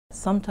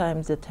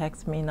sometimes the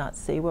text may not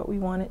say what we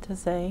want it to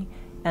say,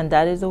 and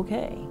that is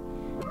okay,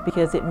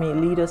 because it may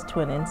lead us to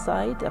an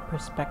insight, a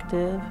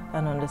perspective,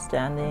 an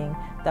understanding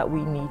that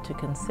we need to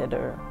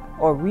consider,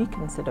 or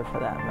reconsider for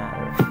that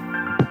matter.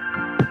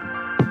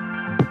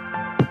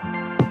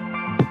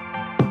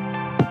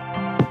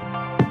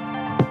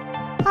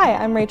 Hi,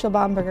 I'm Rachel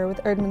Bomberger with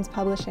Eerdmans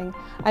Publishing.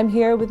 I'm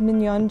here with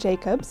Mignon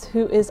Jacobs,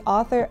 who is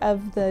author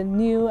of the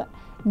new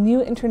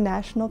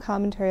International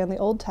Commentary on the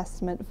Old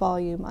Testament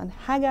volume on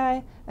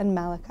Haggai and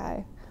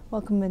Malachi.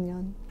 Welcome,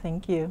 Mignon.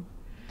 Thank you.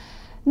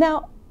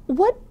 Now,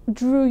 what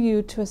drew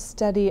you to a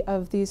study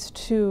of these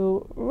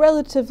two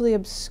relatively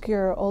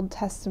obscure Old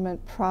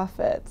Testament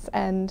prophets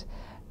and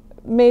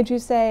made you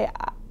say,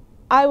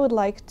 I would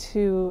like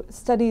to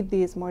study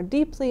these more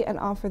deeply and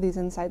offer these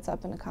insights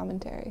up in a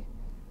commentary?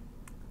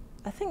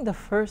 I think the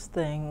first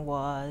thing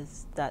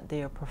was that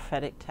they are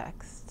prophetic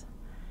texts,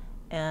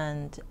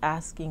 and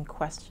asking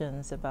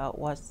questions about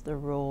what's the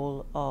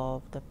role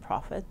of the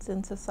prophets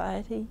in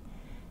society,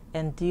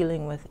 and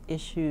dealing with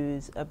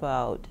issues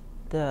about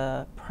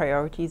the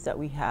priorities that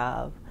we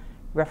have,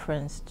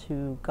 reference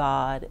to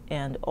God,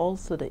 and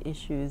also the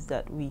issues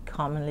that we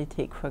commonly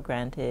take for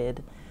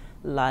granted,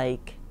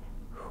 like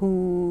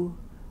who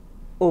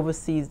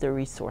oversees the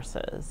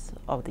resources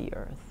of the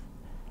earth,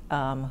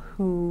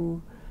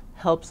 who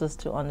helps us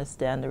to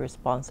understand the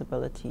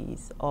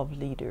responsibilities of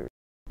leaders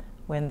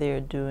when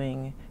they're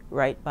doing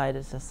right by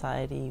the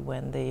society,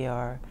 when they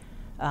are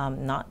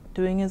not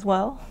doing as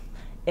well.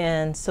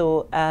 And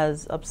so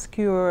as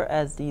obscure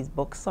as these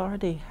books are,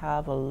 they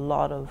have a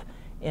lot of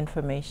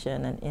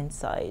information and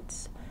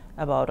insights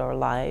about our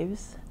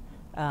lives,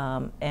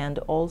 and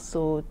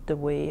also the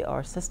way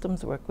our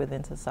systems work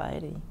within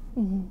society.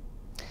 Mm-hmm.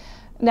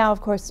 Now,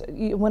 of course,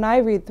 when I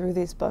read through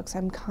these books,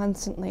 I'm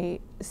constantly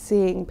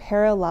seeing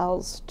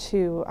parallels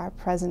to our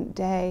present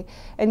day,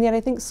 and yet I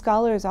think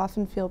scholars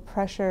often feel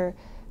pressure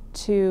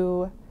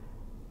to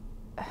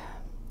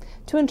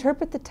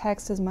interpret the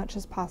text as much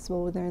as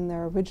possible within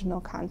their original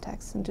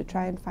context and to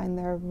try and find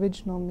their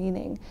original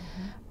meaning.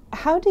 Mm-hmm.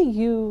 How do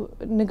you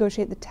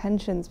negotiate the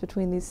tensions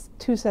between these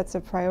two sets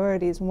of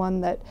priorities, one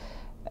that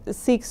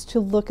seeks to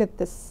look at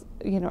this,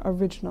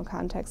 original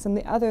context, and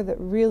the other that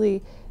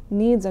really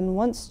needs and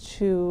wants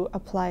to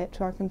apply it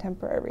to our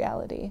contemporary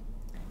reality?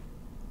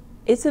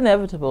 It's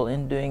inevitable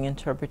in doing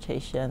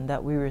interpretation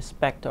that we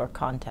respect our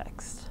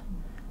context.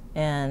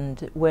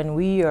 And when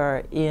we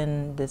are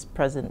in this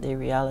present day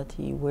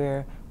reality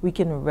where we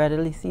can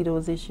readily see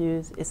those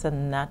issues, it's a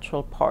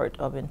natural part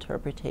of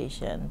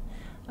interpretation.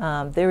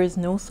 There is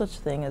no such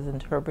thing as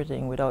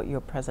interpreting without your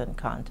present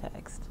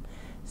context.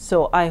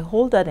 So I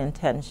hold that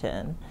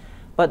intention,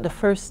 but the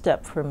first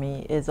step for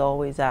me is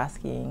always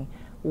asking,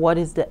 what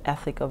is the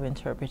ethic of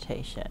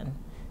interpretation?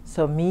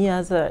 So me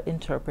as an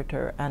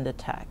interpreter and the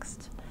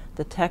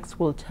text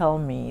will tell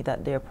me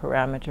that there are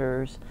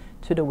parameters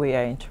to the way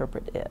I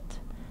interpret it.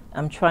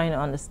 I'm trying to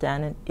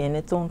understand it in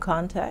its own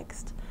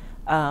context,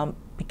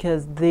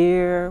 because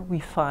there we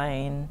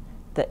find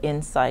the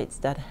insights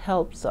that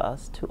helps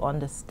us to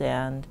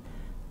understand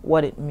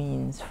what it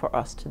means for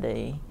us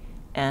today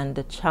and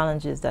the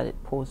challenges that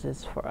it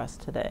poses for us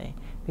today.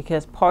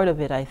 Because part of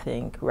it, I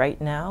think, right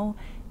now,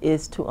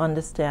 is to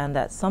understand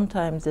that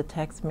sometimes the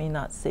text may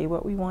not say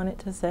what we want it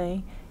to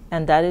say,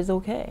 and that is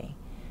okay,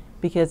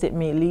 because it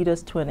may lead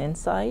us to an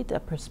insight, a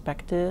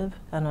perspective,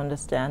 an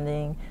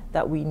understanding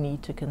that we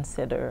need to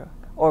consider,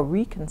 or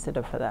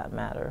reconsider for that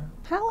matter.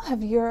 How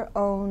have your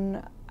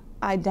own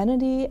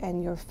identity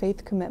and your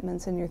faith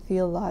commitments and your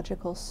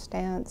theological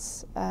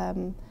stance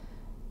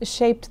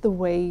shaped the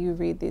way you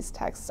read these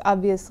texts?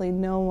 Obviously,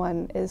 no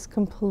one is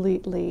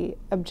completely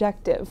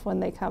objective when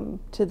they come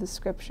to the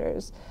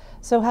scriptures.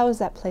 So how has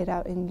that played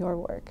out in your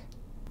work?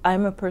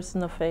 I'm a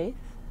person of faith,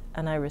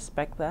 and I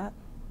respect that.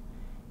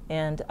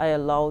 And I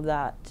allow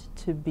that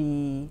to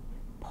be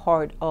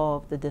part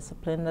of the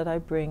discipline that I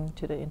bring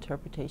to the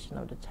interpretation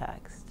of the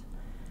text.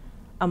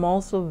 I'm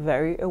also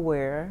very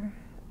aware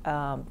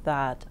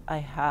that I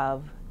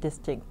have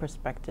distinct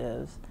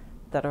perspectives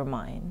that are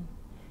mine.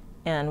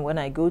 And when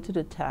I go to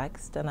the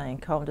text and I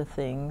encounter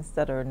things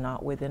that are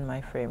not within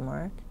my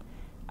framework,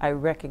 I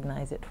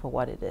recognize it for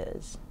what it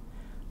is.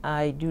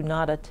 I do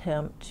not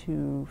attempt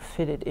to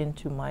fit it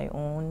into my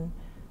own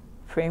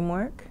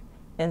framework.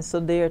 And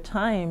so there are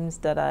times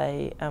that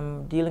I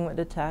am dealing with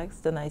the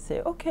text and I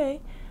say,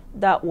 okay,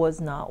 that was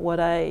not what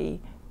I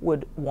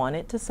would want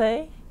it to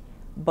say,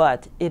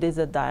 but it is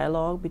a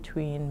dialogue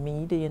between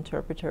me, the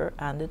interpreter,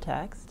 and the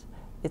text.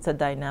 It's a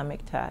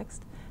dynamic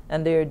text.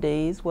 And there are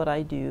days what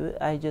I do,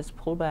 I just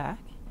pull back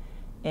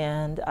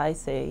and I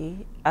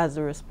say, as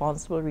a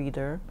responsible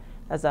reader,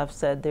 as I've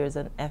said, there's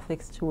an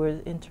ethics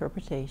towards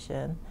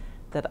interpretation,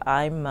 that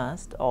I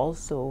must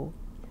also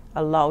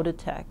allow the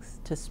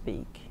text to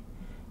speak.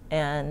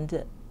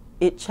 And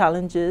it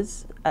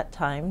challenges, at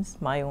times,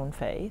 my own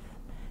faith.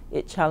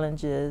 It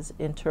challenges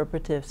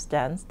interpretive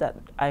stance that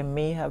I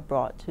may have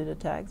brought to the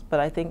text, but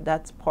I think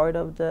that's part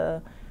of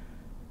the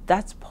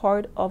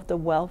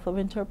wealth of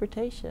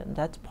interpretation.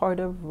 That's part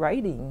of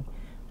writing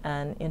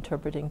and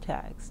interpreting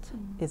text,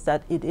 is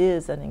that it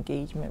is an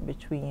engagement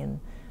between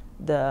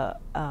the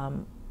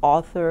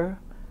author,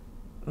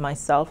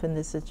 myself in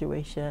this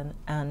situation,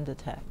 and the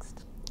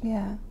text.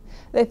 Yeah,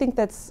 I think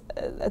that's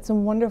a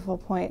wonderful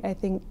point. I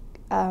think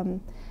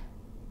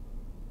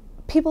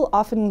people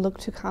often look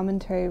to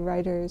commentary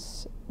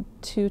writers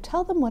to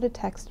tell them what a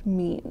text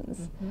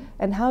means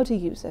and how to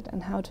use it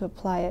and how to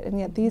apply it, and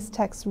yet these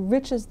texts,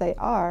 rich as they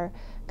are,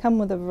 come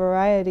with a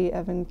variety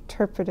of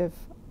interpretive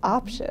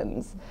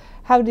options.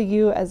 How do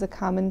you, as a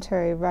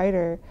commentary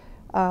writer,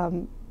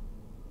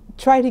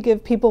 try to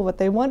give people what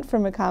they want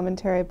from a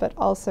commentary, but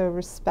also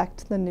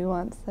respect the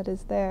nuance that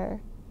is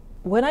there?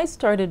 When I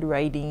started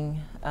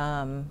writing,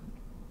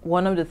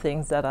 one of the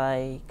things that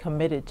I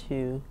committed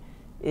to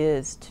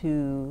is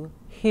to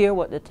hear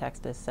what the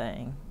text is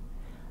saying.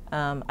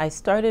 I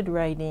started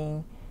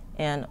writing,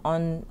 and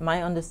on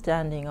my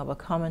understanding of a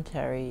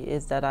commentary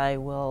is that I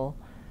will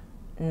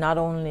not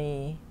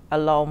only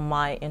allow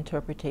my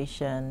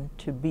interpretation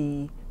to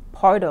be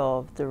part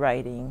of the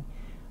writing,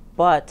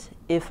 but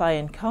if I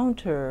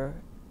encounter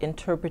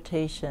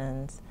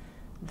interpretations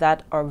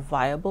that are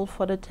viable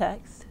for the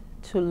text,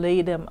 to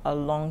lay them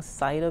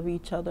alongside of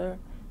each other,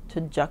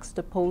 to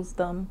juxtapose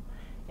them.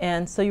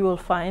 And so you will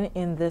find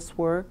in this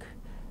work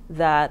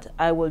that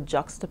I will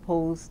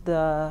juxtapose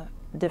the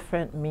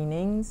different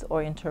meanings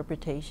or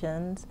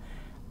interpretations.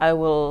 I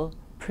will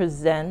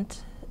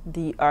present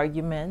the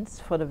arguments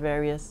for the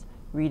various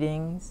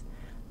readings.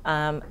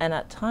 And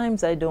at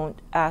times I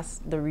don't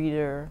ask the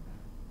reader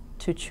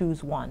to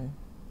choose one,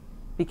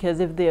 because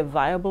if they're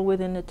viable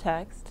within the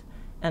text,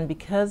 and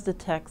because the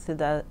text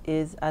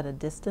is at a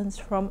distance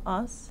from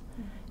us,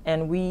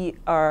 and we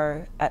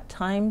are at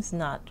times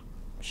not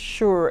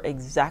sure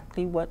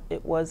exactly what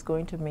it was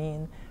going to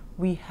mean,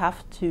 we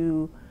have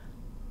to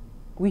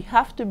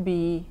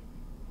be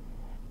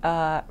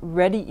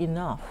ready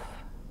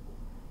enough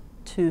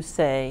to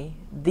say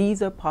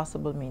these are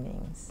possible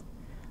meanings,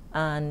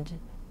 and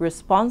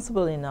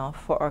responsible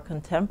enough for our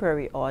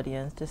contemporary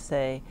audience to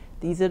say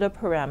these are the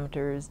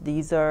parameters,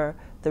 these are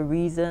the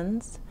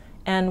reasons.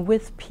 And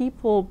with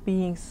people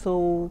being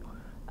so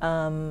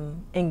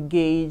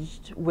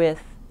engaged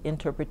with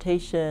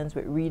interpretations,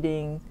 with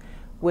reading,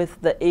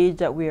 with the age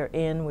that we are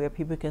in where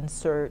people can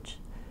search,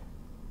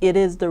 it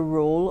is the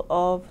role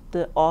of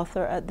the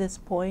author at this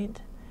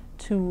point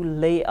to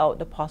lay out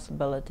the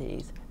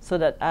possibilities so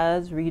that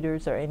as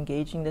readers are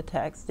engaging the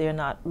text, they're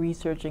not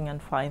researching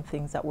and find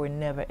things that were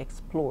never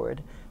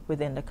explored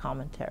within the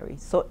commentary.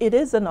 So it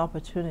is an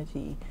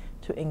opportunity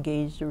to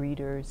engage the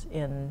readers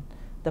in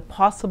the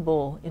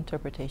possible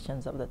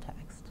interpretations of the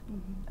text,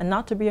 and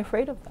not to be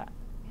afraid of that.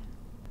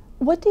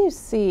 What do you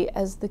see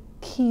as the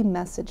key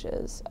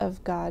messages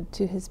of God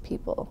to his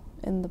people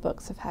in the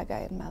books of Haggai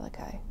and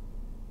Malachi?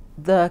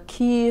 The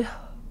key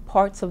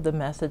parts of the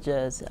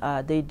messages,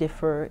 they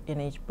differ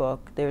in each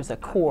book. There's a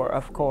core,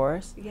 of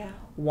course. Yeah.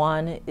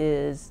 One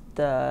is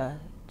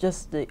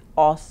just the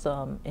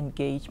awesome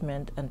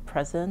engagement and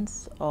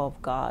presence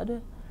of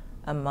God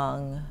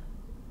among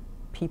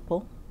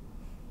people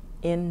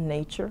in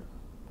nature.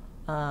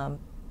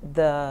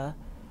 The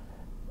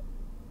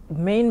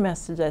main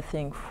message, I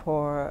think,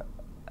 for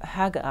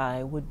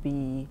Haggai would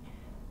be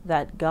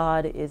that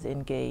God is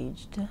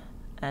engaged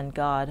and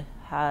God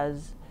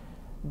has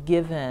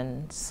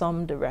given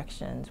some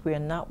directions. We are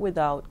not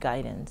without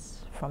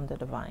guidance from the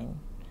divine.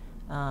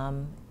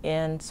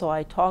 And so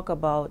I talk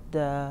about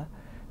the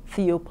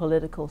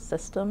theopolitical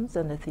systems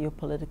and the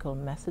theopolitical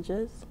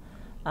messages.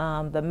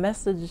 The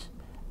message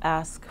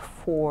asks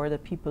for the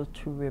people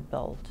to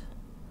rebuild.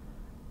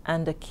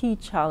 And the key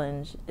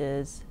challenge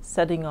is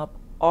setting up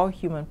our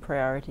human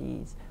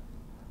priorities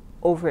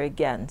over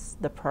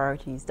against the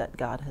priorities that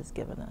God has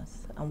given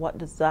us. And what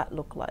does that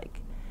look like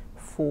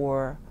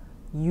for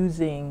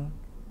using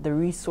the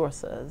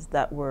resources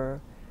that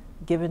were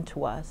given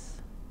to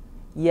us,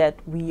 yet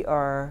we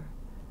are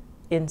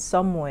in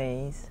some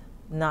ways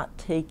not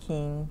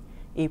taking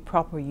a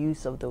proper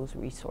use of those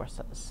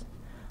resources.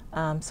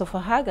 So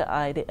for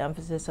Haggai, the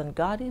emphasis on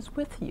God is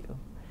with you.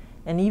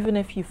 And even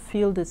if you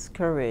feel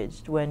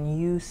discouraged when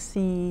you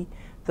see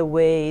the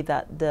way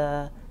that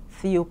the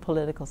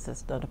theopolitical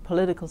system, the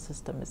political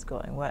system is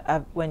going,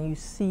 when you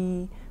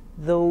see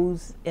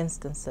those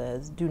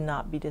instances, do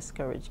not be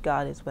discouraged.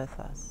 God is with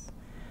us.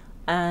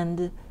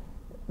 And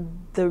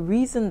the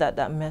reason that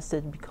that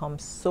message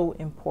becomes so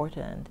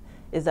important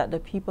is that the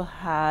people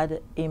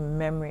had a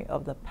memory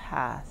of the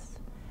past.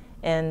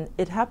 And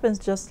it happens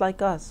just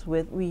like us.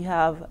 We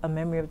have a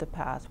memory of the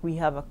past. We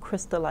have a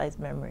crystallized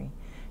memory.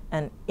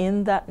 And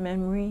in that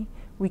memory,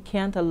 we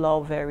can't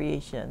allow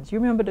variations. You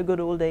remember the good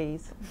old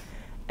days?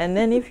 And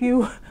then if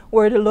you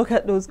were to look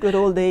at those good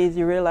old days,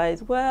 you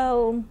realize,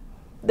 well,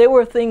 there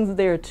were things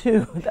there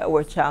too that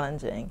were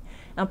challenging.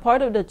 And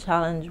part of the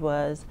challenge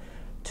was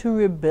to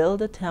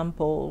rebuild a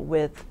temple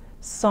with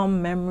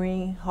some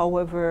memory,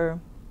 however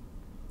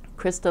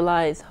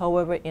crystallized,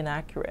 however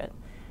inaccurate,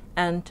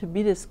 and to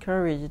be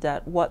discouraged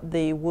that what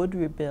they would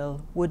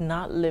rebuild would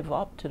not live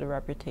up to the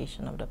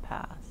reputation of the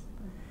past.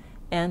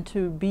 And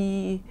to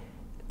be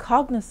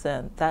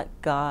cognizant that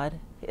God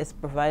has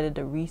provided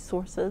the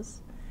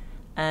resources,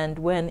 and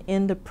when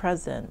in the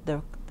present,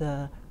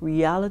 the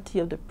reality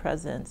of the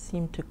present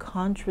seemed to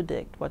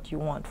contradict what you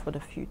want for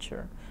the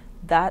future,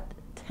 that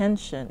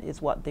tension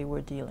is what they were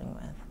dealing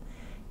with.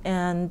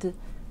 And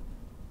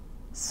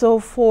so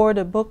for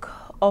the book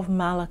of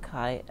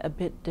Malachi, a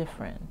bit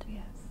different.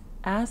 Yes.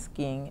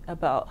 Asking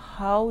about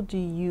how do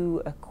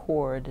you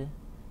accord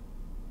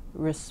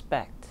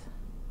respect,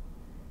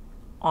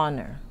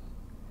 honor.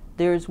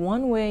 There's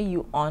one way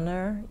you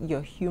honor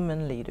your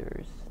human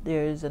leaders.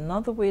 There's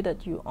another way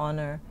that you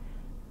honor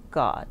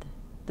God,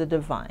 the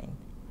divine.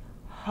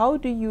 How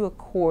do you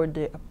accord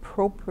the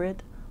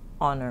appropriate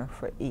honor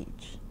for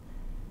each,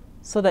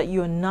 so that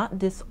you are not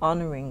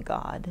dishonoring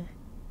God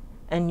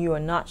and you are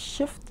not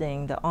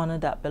shifting the honor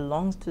that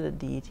belongs to the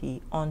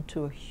deity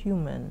onto a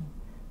human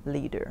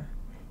leader?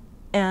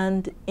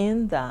 And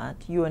in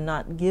that, you are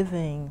not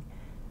giving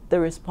the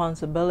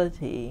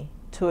responsibility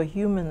to a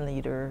human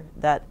leader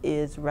that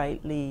is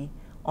rightly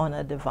on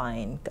a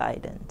divine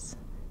guidance.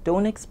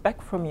 Don't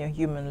expect from your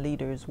human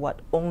leaders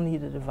what only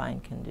the divine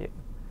can do.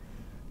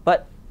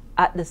 But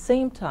at the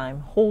same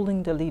time,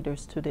 holding the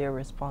leaders to their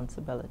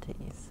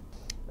responsibilities.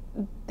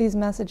 These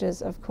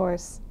messages, of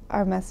course,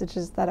 are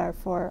messages that are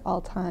for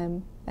all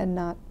time and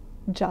not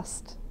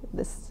just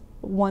this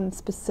one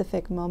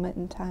specific moment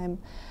in time.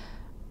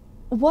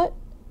 What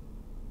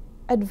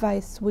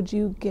advice would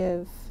you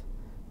give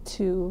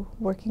to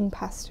working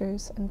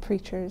pastors and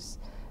preachers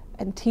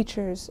and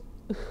teachers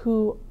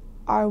who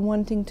are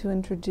wanting to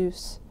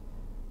introduce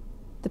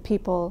the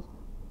people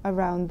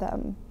around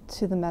them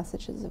to the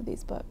messages of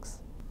these books?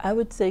 I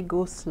would say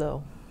go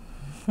slow.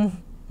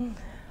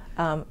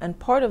 And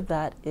part of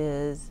that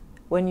is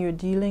when you're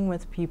dealing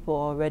with people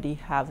already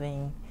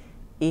having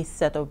a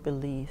set of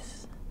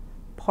beliefs,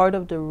 part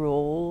of the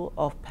role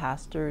of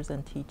pastors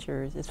and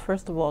teachers is,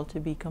 first of all, to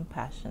be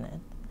compassionate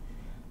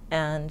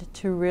and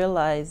to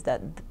realize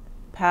that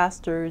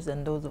pastors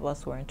and those of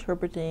us who are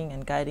interpreting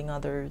and guiding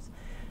others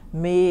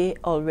may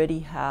already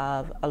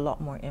have a lot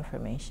more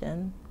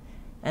information.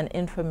 And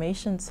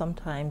information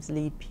sometimes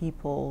lead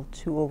people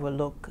to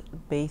overlook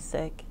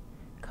basic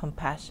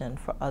compassion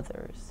for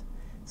others.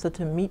 So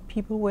to meet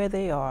people where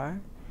they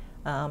are,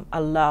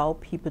 allow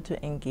people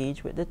to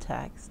engage with the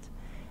text.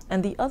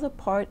 And the other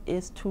part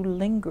is to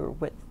linger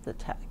with the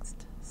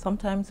text.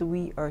 Sometimes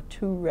we are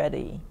too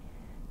ready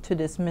to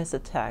dismiss a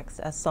text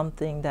as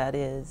something that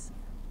is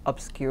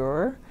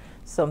obscure,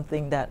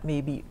 something that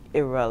may be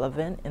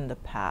irrelevant in the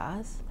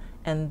past,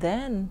 and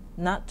then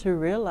not to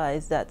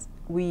realize that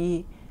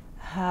we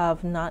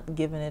have not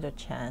given it a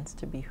chance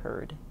to be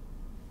heard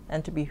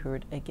and to be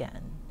heard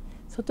again.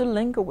 So to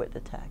linger with the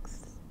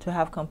text, to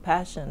have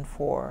compassion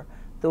for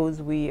those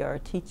we are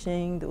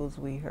teaching, those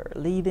we are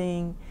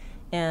leading,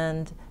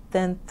 and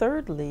then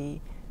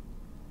thirdly,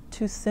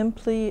 to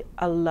simply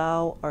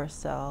allow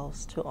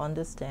ourselves to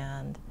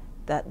understand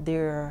that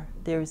there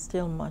is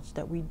still much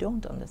that we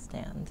don't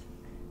understand.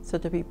 So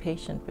to be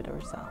patient with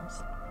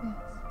ourselves. Yes.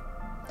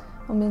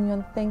 Well,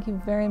 Mignon, thank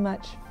you very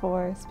much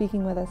for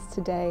speaking with us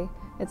today.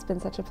 It's been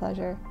such a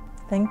pleasure.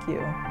 Thank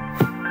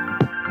you.